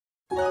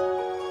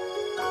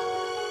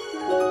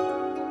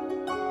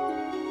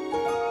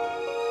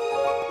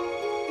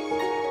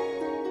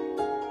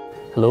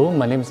Hello,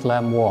 my name is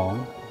Lam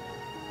Wong.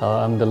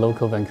 I'm the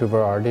local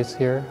Vancouver artist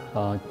here.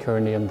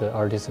 Currently, I'm the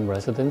artist in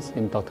residence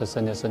in Dr.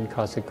 Sun Yat-Sen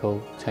Classical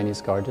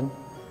Chinese Garden.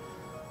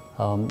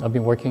 I've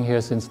been working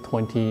here since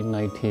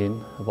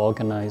 2019. I've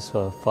organized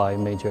 5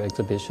 major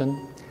exhibitions.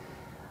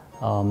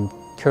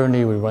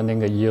 Currently, we're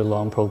running a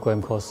year-long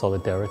program called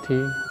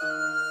Solidarity.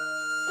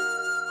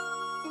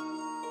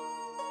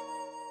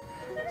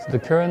 So the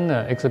current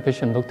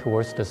exhibition, Look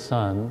Towards the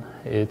Sun,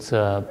 it's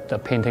a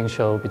painting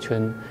show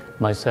between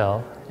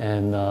myself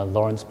and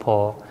Lawrence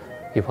Paul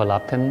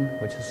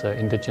Yuxweluptun, which is an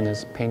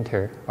indigenous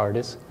painter,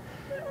 artist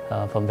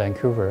from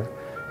Vancouver.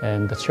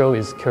 And the show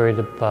is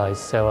curated by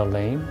Sarah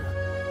Lane.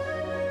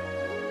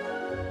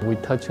 We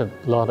touch a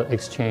lot of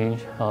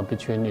exchange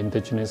between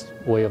indigenous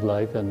way of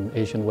life and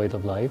Asian way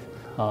of life.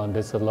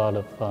 There's a lot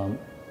of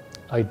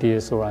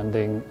ideas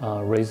surrounding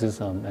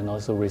racism and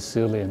also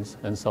resilience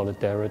and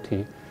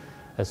solidarity,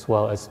 as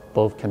well as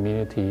both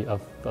community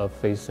of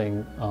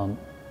facing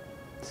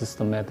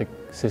systematic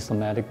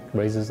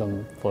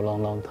racism for a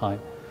long time.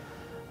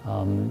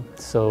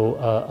 So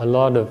a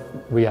lot of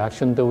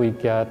reaction that we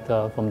get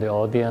from the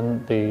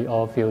audience, they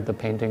all feel the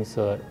paintings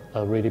are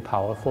really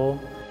powerful.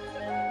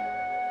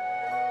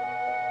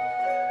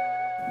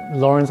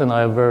 Lawrence and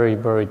I are very,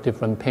 very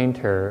different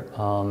painter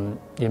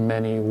in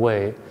many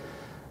ways.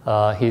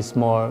 He's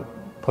more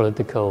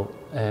political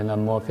and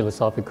I'm more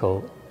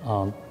philosophical.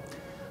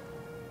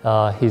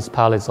 His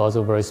palette is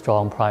also very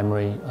strong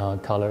primary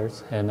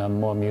colors, and I'm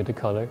more muted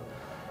color.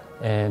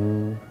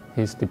 And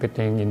he's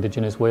depicting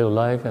indigenous way of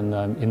life, and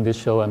in this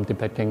show I'm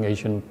depicting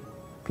Asian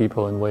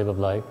people and way of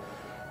life.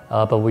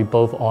 But we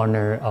both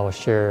honor our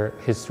shared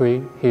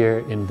history here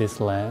in this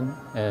land,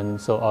 and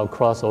so our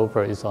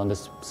crossover is on the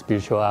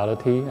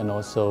spirituality and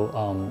also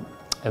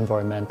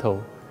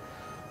environmental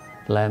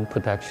land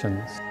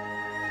protections.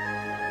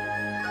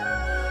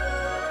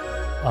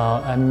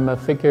 I'm a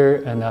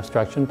figure and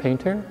abstraction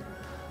painter,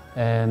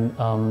 and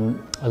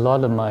a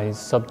lot of my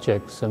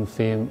subjects and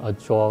themes are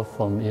drawn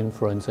from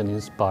influence and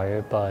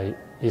inspired by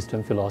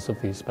Eastern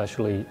philosophy,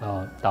 especially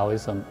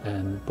Taoism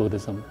and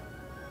Buddhism.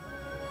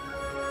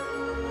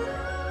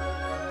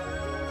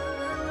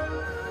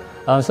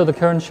 So the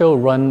current show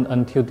runs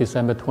until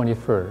December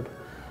 23rd,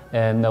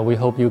 and we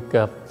hope you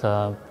get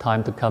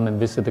time to come and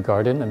visit the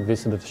garden and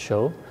visit the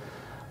show.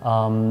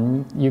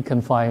 You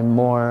can find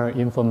more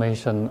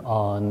information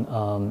on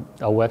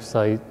our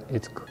website.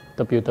 It's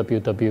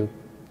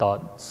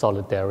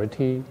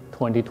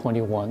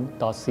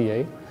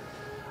www.solidarity2021.ca,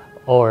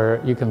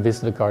 or you can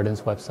visit the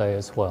garden's website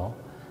as well.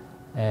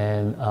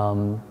 And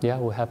yeah,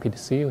 we're happy to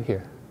see you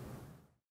here.